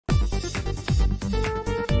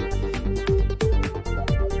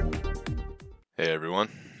Hey everyone.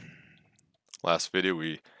 Last video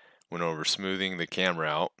we went over smoothing the camera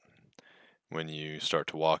out. When you start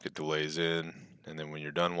to walk, it delays in, and then when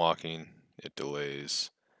you're done walking, it delays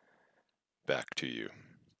back to you.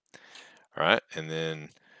 Alright, and then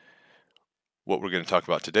what we're going to talk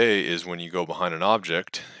about today is when you go behind an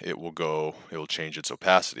object, it will change its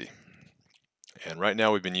opacity. And right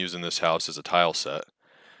now we've been using this house as a tile set.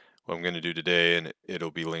 What I'm going to do today, and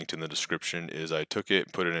it'll be linked in the description, is I took it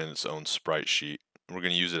and put it in its own sprite sheet. We're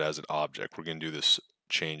going to use it as an object. We're going to do this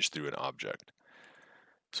change through an object.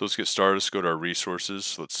 So let's get started. Let's go to our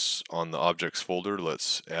resources. On the objects folder,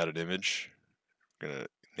 let's add an image. We're going to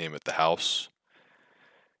name it the house,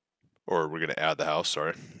 or we're going to add the house,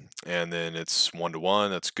 sorry. And then it's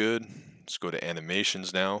 1:1, that's good. Let's go to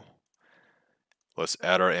animations now. Let's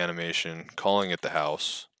add our animation, calling it the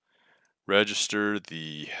house. Register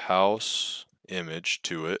the house image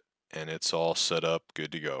to it, and it's all set up,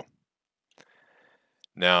 good to go.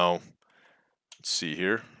 Now, let's see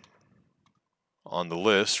here. On the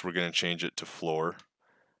list, we're going to change it to floor.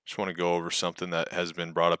 Just want to go over something that has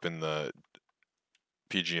been brought up in the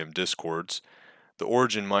PGM discords. The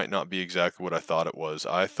origin might not be exactly what I thought it was.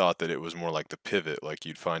 I thought that it was more like the pivot, like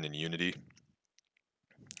you'd find in Unity.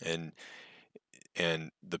 And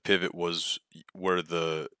the pivot was where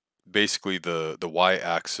basically the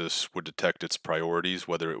y-axis would detect its priorities,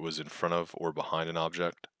 whether it was in front of or behind an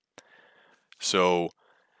object. So,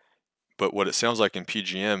 but what it sounds like in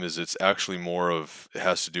PGM is it's actually it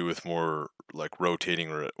has to do with more like rotating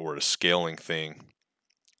or a scaling thing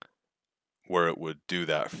where it would do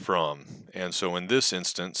that from. And so in this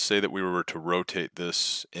instance, say that we were to rotate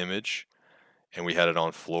this image and we had it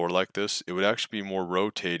on floor like this, it would actually be more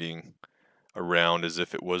rotating around as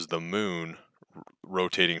if it was the moon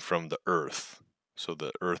rotating from the earth. So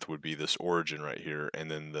the earth would be this origin right here, and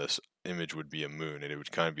then this image would be a moon, and it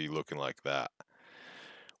would kind of be looking like that.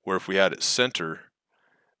 Where if we had it center,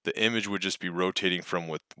 the image would just be rotating from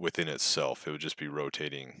within itself. It would just be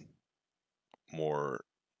rotating more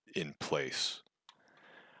in place.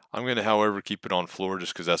 I'm going to, however, keep it on floor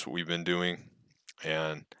just because that's what we've been doing,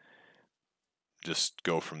 and just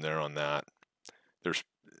go from there on that. There's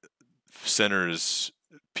center is,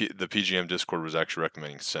 the PGM Discord was actually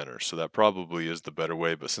recommending center, so that probably is the better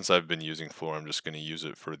way, but since I've been using floor, I'm just going to use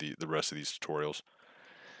it for the rest of these tutorials.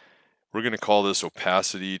 We're going to call this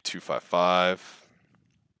Opacity 255.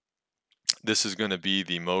 This is going to be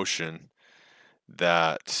the motion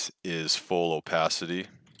that is full opacity.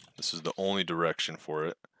 This is the only direction for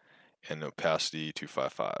it, and Opacity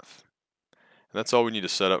 255. And that's all we need to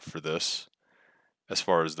set up for this as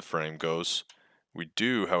far as the frame goes. We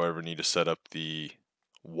do, however, need to set up the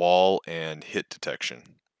wall and hit detection,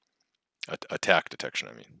 attack detection,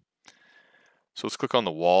 I mean. So let's click on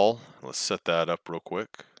the wall. Let's set that up real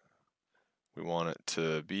quick. We want it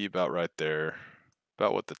to be about right there,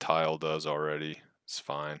 about what the tile does already. It's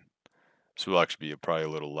fine. So we'll actually be probably a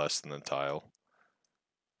little less than the tile.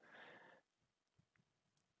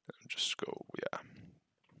 Just go, yeah,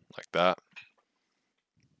 like that.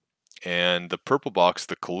 And the purple box,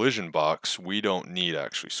 the collision box, we don't need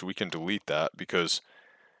actually. So we can delete that because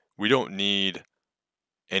we don't need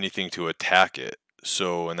anything to attack it.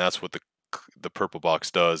 So, and that's what the purple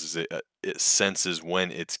box does, is it senses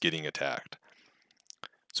when it's getting attacked.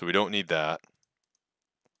 So we don't need that.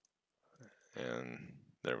 And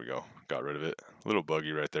there we go, got rid of it. A little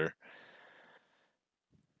buggy right there.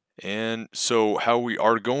 And so how we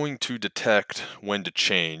are going to detect when to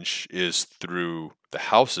change is through the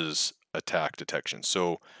house's attack detection.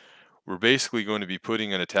 So we're basically going to be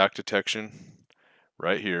putting an attack detection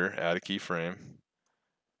right here, add a keyframe.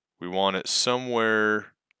 We want it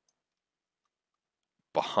somewhere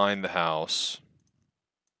behind the house.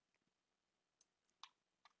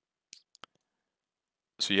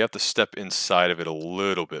 So you have to step inside of it a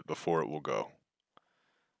little bit before it will go.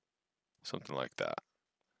 Something like that.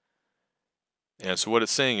 And so what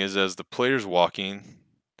it's saying is, as the player's walking,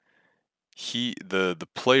 the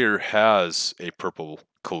player has a purple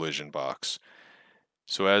collision box.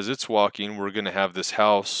 So as it's walking, we're going to have this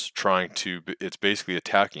house it's basically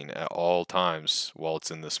attacking at all times while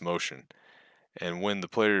it's in this motion. And when the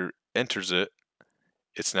player enters it,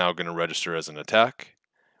 it's now going to register as an attack.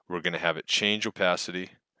 We're going to have it change opacity,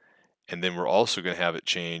 and then we're also going to have it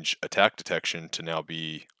change attack detection to now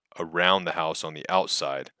be around the house on the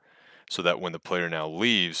outside, so that when the player now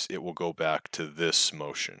leaves, it will go back to this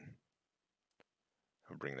motion.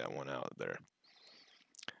 I'll bring that one out there.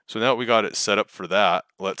 So now that we got it set up for that,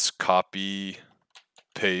 let's copy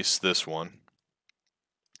paste this one.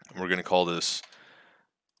 We're going to call this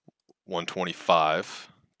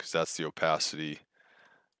 125 because that's the opacity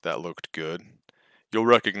that looked good. You'll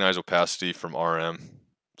recognize opacity from RM.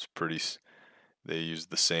 It's pretty, they use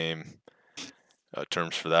the same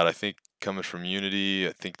terms for that. I think coming from Unity,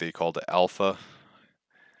 I think they called it alpha.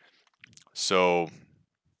 So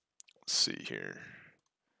let's see here.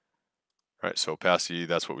 All right, so opacity,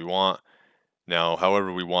 that's what we want. Now,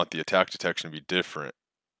 however, we want the attack detection to be different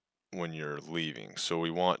when you're leaving. So we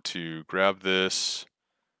want to grab this,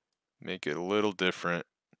 make it a little different.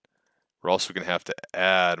 We're also going to have to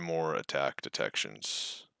add more attack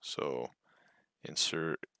detections. So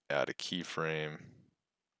insert, add a keyframe,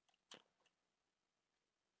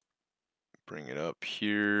 bring it up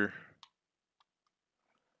here.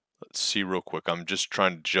 Let's see real quick. I'm just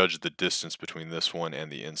trying to judge the distance between this one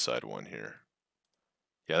and the inside one here.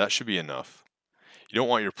 Yeah, that should be enough. You don't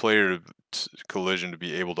want your player collision to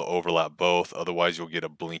be able to overlap both, otherwise you'll get a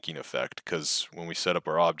blinking effect, because when we set up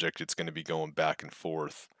our object, it's going to be going back and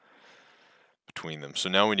forth between them. So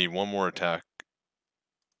now we need one more attack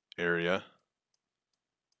area.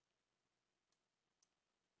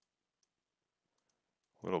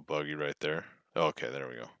 A little buggy right there. Okay, there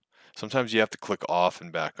we go. Sometimes you have to click off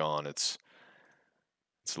and back on. It's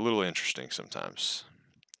a little interesting sometimes.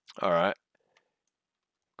 All right.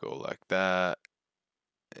 Go like that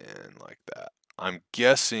and like that. I'm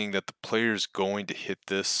guessing that the player's going to hit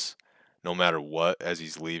this no matter what as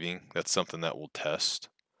he's leaving. That's something that we'll test.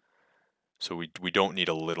 So we don't need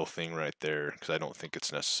a little thing right there because I don't think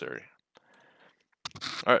it's necessary.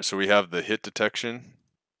 All right, so we have the hit detection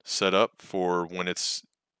set up for when it's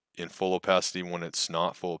in full opacity, when it's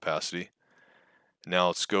not full opacity. Now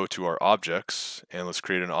let's go to our objects and let's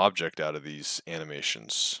create an object out of these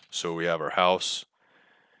animations. So we have our house.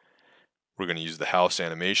 We're going to use the house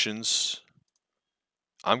animations.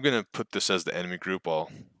 I'm going to put this as the enemy group.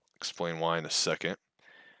 I'll explain why in a second.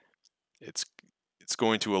 It's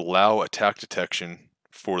going to allow attack detection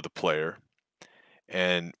for the player.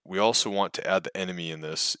 And we also want to add the enemy in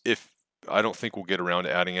this. If I don't think we'll get around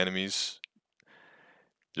to adding enemies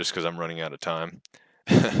just because I'm running out of time.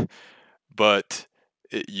 But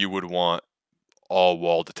you would want all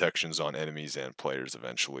wall detections on enemies and players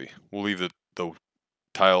eventually. We'll leave the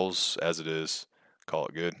tiles as it is, call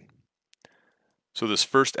it good. So this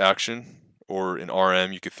first action, or in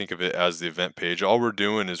RM, you could think of it as the event page. All we're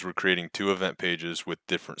doing is we're creating 2 event pages with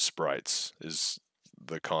different sprites, is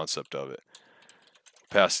the concept of it.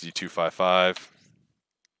 Opacity 255.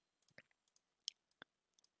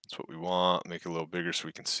 That's what we want. Make it a little bigger so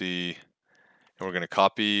we can see. And we're going to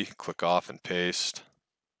copy, click off and paste,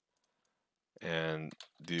 and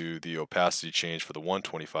do the opacity change for the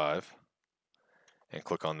 125 and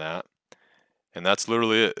click on that. And that's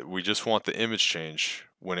literally it. We just want the image change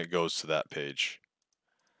when it goes to that page.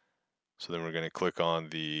 So then we're going to click on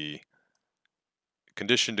the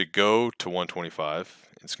condition to go to 125.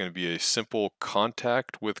 It's going to be a simple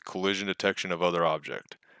contact with collision detection of other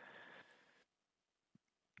object.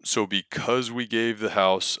 So because we gave the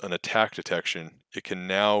house an attack detection, it can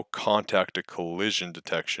now contact a collision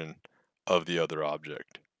detection of the other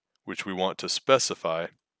object, which we want to specify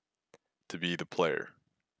to be the player.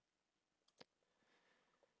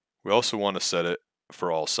 We also want to set it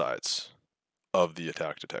for all sides of the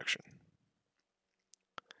attack detection.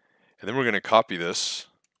 And then we're going to copy this.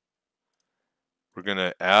 We're going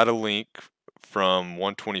to add a link from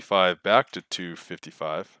 125 back to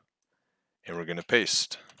 255, and we're going to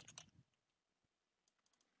paste.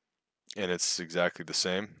 And it's exactly the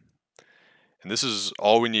same. And this is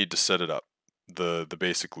all we need to set it up, the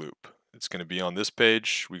basic loop. It's going to be on this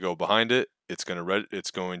page. We go behind it. It's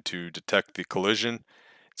going to detect the collision.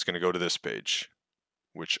 It's going to go to this page,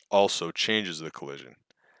 which also changes the collision.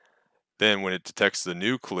 Then when it detects the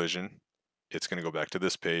new collision, it's going to go back to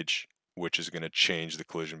this page, which is going to change the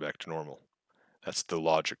collision back to normal. That's the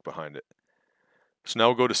logic behind it. So now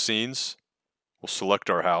we'll go to scenes. We'll select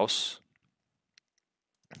our house,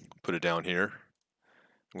 put it down here.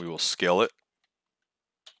 We will scale it.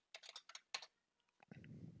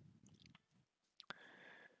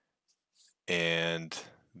 And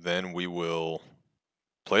then we will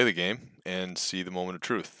play the game and see the moment of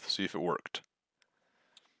truth, see if it worked.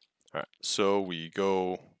 All right, so we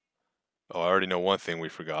go, oh, I already know one thing we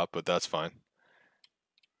forgot, but that's fine.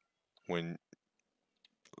 When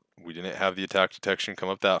we didn't have the attack detection come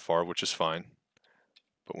up that far, which is fine.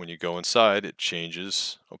 But when you go inside, it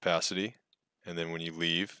changes opacity. And then when you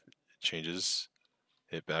leave, it changes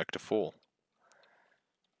it back to full.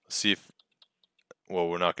 Let's see if, well,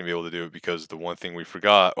 we're not going to be able to do it because the one thing we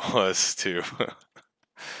forgot was to,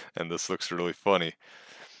 and this looks really funny,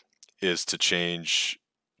 is to change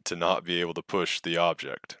to not be able to push the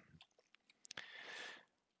object.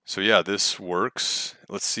 So yeah, this works.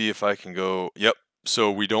 Let's see if I can go, yep,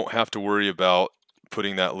 So we don't have to worry about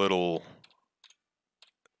putting that little,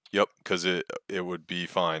 yep, because it would be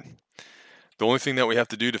fine. The only thing that we have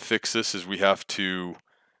to do to fix this is we have to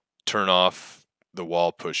turn off the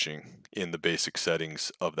wall pushing in the basic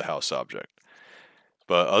settings of the house object.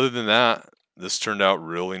 But other than that, this turned out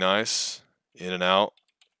really nice, in and out.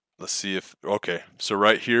 Let's see if, okay, so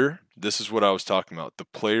right here, this is what I was talking about, the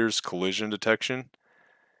player's collision detection.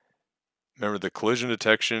 Remember, the collision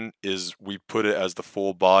detection is, we put it as the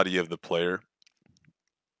full body of the player.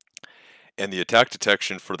 And the attack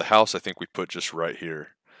detection for the house, I think we put just right here.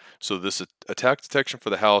 So this attack detection for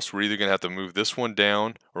the house, we're either going to have to move this one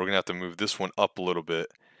down or we're going to have to move this one up a little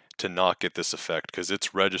bit to not get this effect, because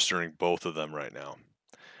it's registering both of them right now.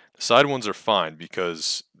 The side ones are fine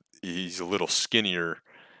because he's a little skinnier,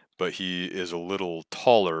 but he is a little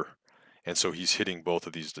taller, and so he's hitting both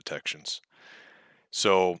of these detections.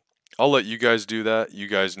 So I'll let you guys do that. You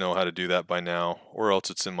guys know how to do that by now, or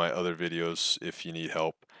else it's in my other videos if you need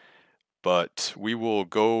help. But we will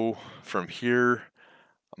go from here.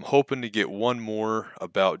 I'm hoping to get one more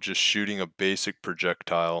about just shooting a basic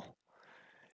projectile